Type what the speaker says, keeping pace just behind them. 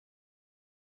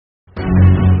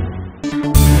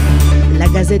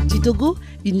Gazette du Togo,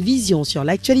 une vision sur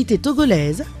l'actualité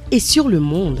togolaise et sur le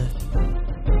monde.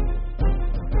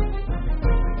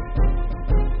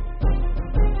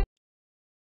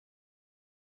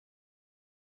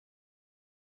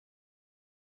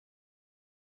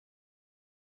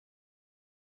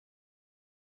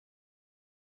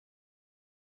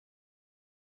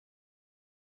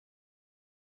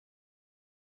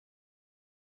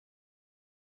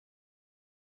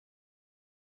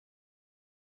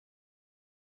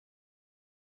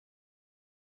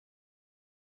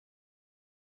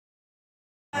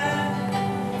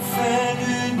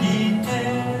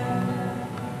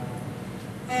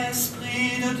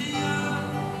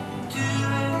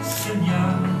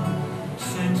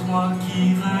 C'est toi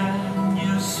qui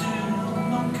règnes sur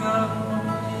nos cœurs,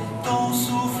 ton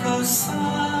souffle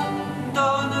saint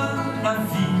donne la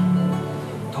vie,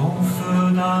 ton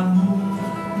feu d'amour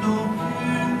nous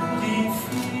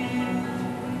purifie.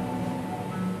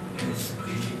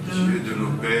 Esprit de Dieu de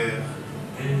nos pères,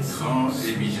 grand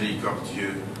et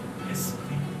miséricordieux,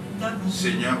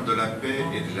 Seigneur de la paix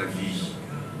et de la vie,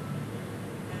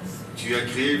 tu as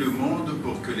créé le monde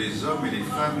pour que les hommes et les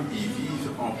femmes y vivent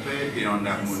en paix et en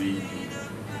harmonie.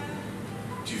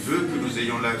 Tu veux que nous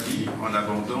ayons la vie en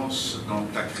abondance dans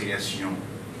ta création.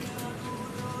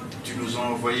 Tu nous as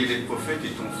envoyé les prophètes et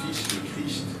ton Fils, le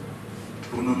Christ,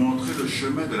 pour nous montrer le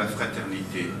chemin de la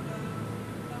fraternité.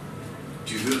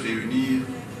 Tu veux réunir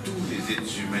tous les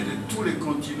êtres humains de tous les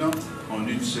continents en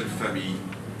une seule famille.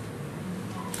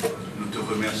 Nous te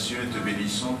remercions et te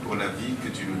bénissons pour la vie que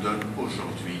tu nous donnes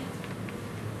aujourd'hui.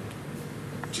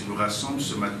 Tu nous rassembles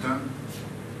ce matin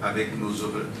avec nos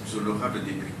honorables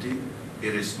députés et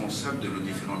responsables de nos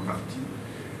différents partis,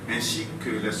 ainsi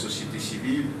que la société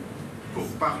civile, pour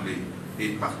parler et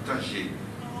partager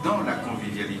dans la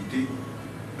convivialité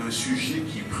un sujet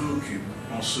qui préoccupe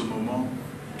en ce moment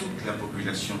toute la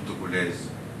population togolaise,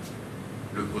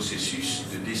 le processus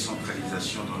de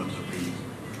décentralisation dans notre pays.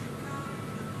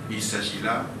 Il s'agit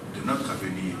là de notre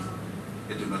avenir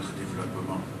et de notre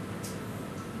développement.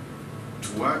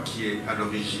 Toi qui es à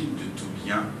l'origine de tout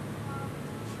bien,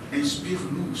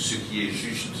 inspire-nous ce qui est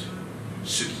juste,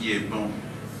 ce qui est bon,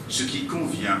 ce qui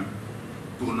convient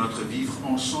pour notre vivre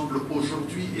ensemble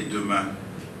aujourd'hui et demain.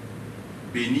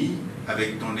 Bénis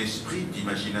avec ton esprit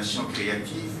d'imagination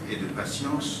créative et de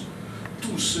patience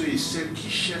tous ceux et celles qui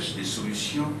cherchent des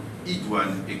solutions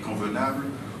idoines et convenables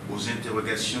aux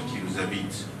interrogations qui nous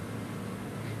habitent.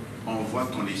 Envoie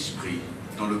ton esprit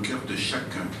dans le cœur de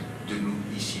chacun de nous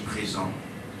ici présents.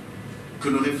 Que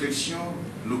nos réflexions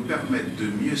nous permettent de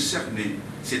mieux cerner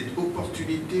cette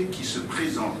opportunité qui se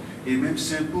présente et même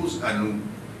s'impose à nous.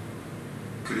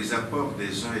 Que les apports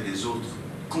des uns et des autres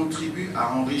contribuent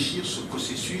à enrichir ce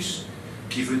processus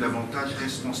qui veut davantage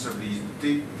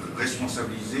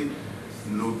responsabiliser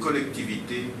nos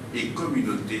collectivités et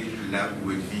communautés là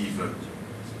où elles vivent.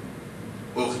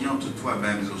 Oriente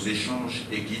toi-même nos échanges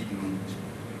et guide-nous.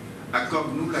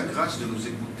 Accorde-nous la grâce de nous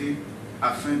écouter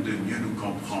afin de mieux nous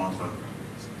comprendre.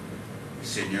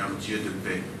 Seigneur Dieu de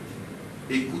paix,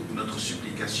 écoute notre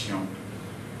supplication,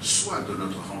 sois de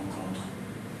notre rencontre.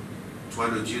 Toi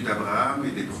le Dieu d'Abraham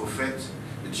et des prophètes,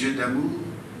 Dieu d'amour,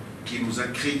 qui nous a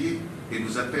créés et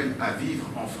nous appelle à vivre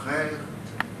en frères,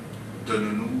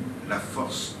 donne-nous la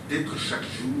force d'être chaque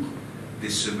jour des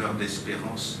semeurs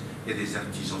d'espérance et des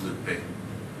artisans de paix.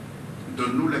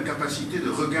 Donne-nous la capacité de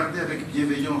regarder avec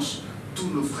bienveillance tous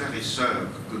nos frères et sœurs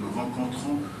que nous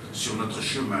rencontrons sur notre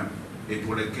chemin et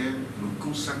pour lesquels nous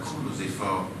consacrons nos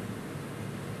efforts.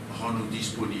 Rends-nous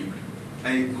disponibles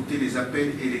à écouter les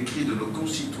appels et les cris de nos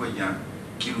concitoyens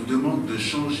qui nous demandent de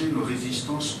changer nos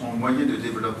résistances en moyens de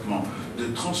développement, de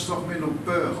transformer nos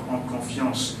peurs en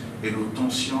confiance et nos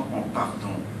tensions en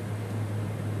pardon.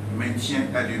 Maintiens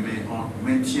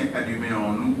allumé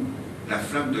en nous la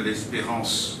flamme de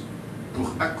l'espérance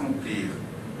pour accomplir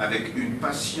avec une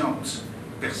patiente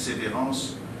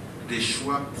persévérance des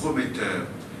choix prometteurs,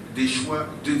 des choix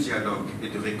de dialogue et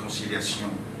de réconciliation.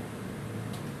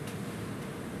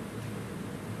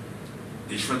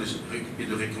 Des choix et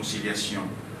de réconciliation,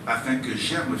 afin que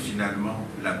germe finalement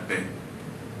la paix.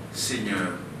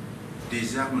 Seigneur,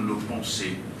 désarme nos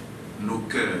pensées, nos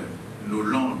cœurs, nos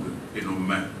langues et nos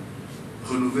mains.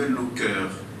 Renouvelle nos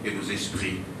cœurs et nos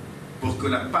esprits, pour que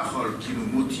la parole qui nous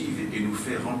motive et nous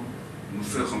fait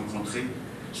rencontrer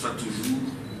soit toujours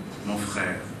mon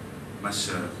frère, ma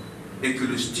sœur, et que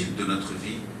le style de notre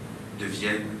vie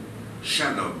devienne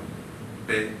shalom,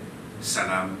 paix,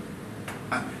 salam,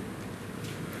 amen.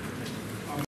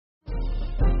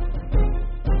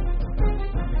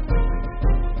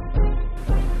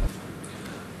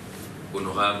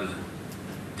 Honorables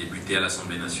députés à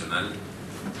l'Assemblée nationale,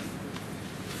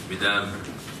 Mesdames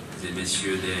et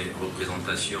Messieurs des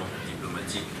représentations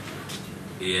diplomatiques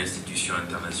et institutions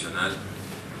internationales,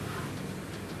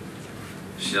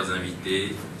 chers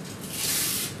invités,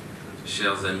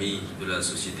 chers amis de la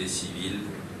société civile,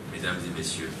 Mesdames et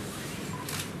Messieurs,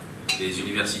 les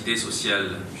Universités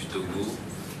Sociales du Togo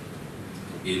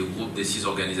et le groupe des 6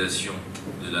 organisations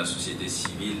de la société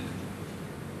civile,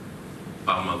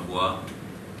 par ma voix,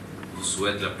 vous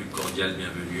souhaitent la plus cordiale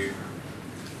bienvenue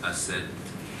à cette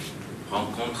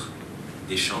rencontre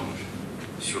d'échange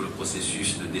sur le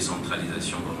processus de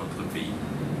décentralisation dans notre pays.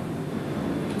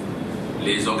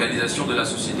 Les organisations de la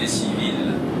société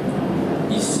civile,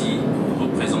 ici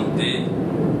représentées,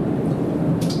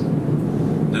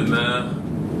 demeurent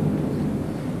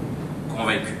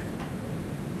convaincus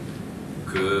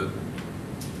que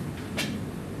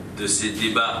de ces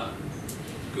débats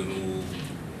que nous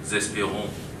espérons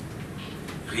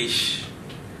riches,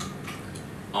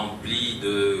 emplis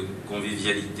de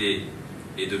convivialité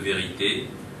et de vérité,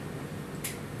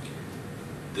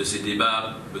 de ces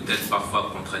débats peut-être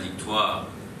parfois contradictoires,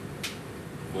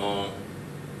 vont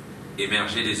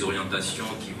émerger des orientations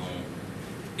qui vont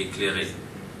éclairer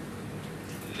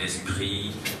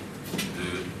l'esprit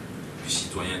du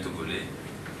citoyen togolais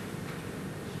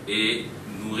et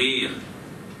nourrir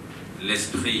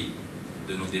l'esprit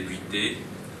de nos députés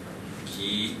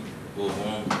qui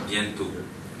auront bientôt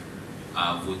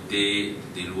à voter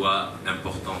des lois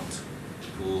importantes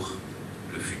pour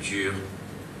le futur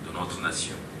de notre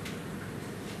nation.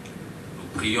 Nous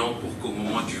prions pour qu'au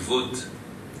moment du vote,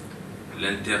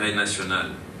 l'intérêt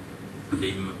national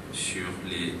prime sur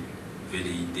les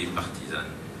velléités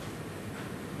partisanes.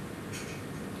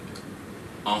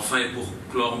 Enfin, et pour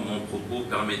clore mon propos,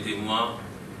 permettez-moi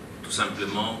tout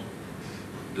simplement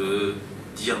de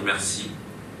dire merci.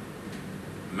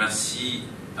 Merci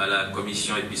à la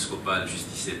commission épiscopale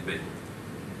Justice et Paix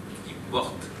qui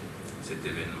porte cet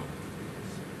événement.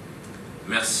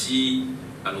 Merci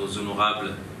à nos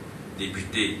honorables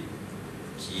députés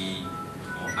qui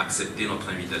ont accepté notre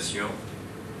invitation.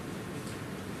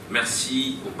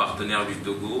 Merci aux partenaires du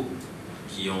Togo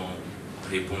qui ont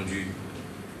répondu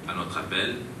à notre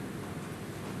appel.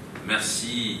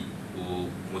 Merci au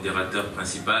modérateur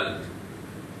principal,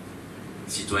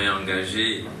 citoyen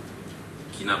engagé,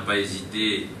 qui n'a pas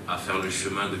hésité à faire le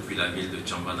chemin depuis la ville de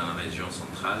Tchamba dans la région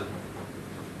centrale.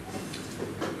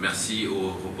 Merci aux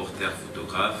reporters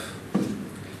photographes.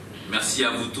 Merci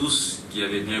à vous tous qui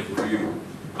avez bien voulu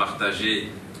partager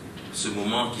ce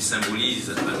moment qui symbolise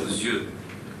à nos yeux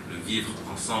le vivre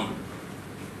ensemble.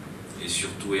 Et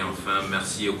surtout et enfin,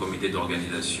 merci au comité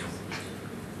d'organisation,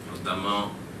 notamment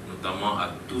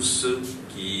à tous ceux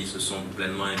qui se sont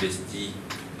pleinement investis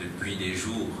depuis des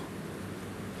jours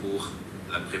pour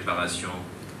la préparation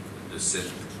de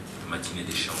cette matinée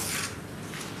d'échange.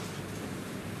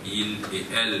 Ils et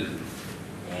elles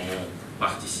ont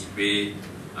participé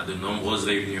à de nombreuses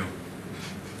réunions.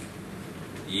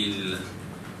 Ils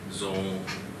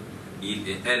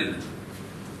et elles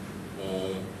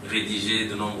ont rédigé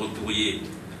de nombreux courriers,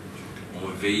 ont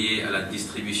veillé à la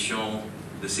distribution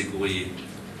de ces courriers,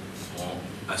 ont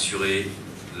assuré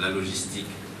la logistique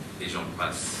et j'en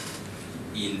passe.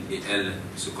 Ils et elles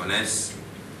se connaissent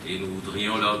et nous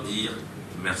voudrions leur dire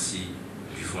merci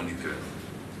du fond du cœur.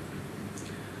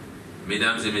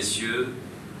 Mesdames et messieurs,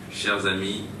 chers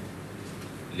amis,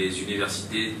 les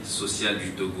Universités Sociales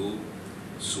du Togo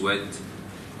souhaitent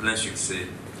plein succès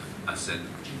à cette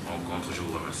rencontre. Je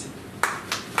vous remercie.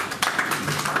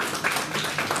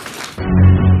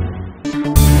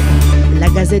 La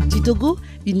Gazette du Togo,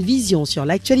 une vision sur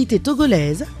l'actualité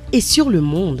togolaise et sur le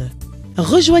monde.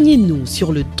 Rejoignez-nous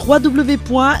sur le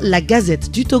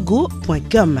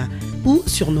www.lagazettedutogo.com ou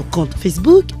sur nos comptes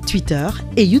Facebook, Twitter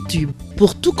et YouTube.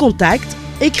 Pour tout contact,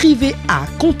 écrivez à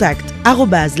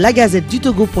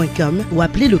contact@lagazettedutogo.com ou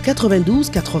appelez le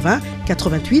 92 80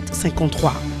 88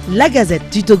 53. La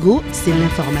Gazette du Togo, c'est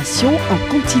l'information en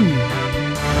continu.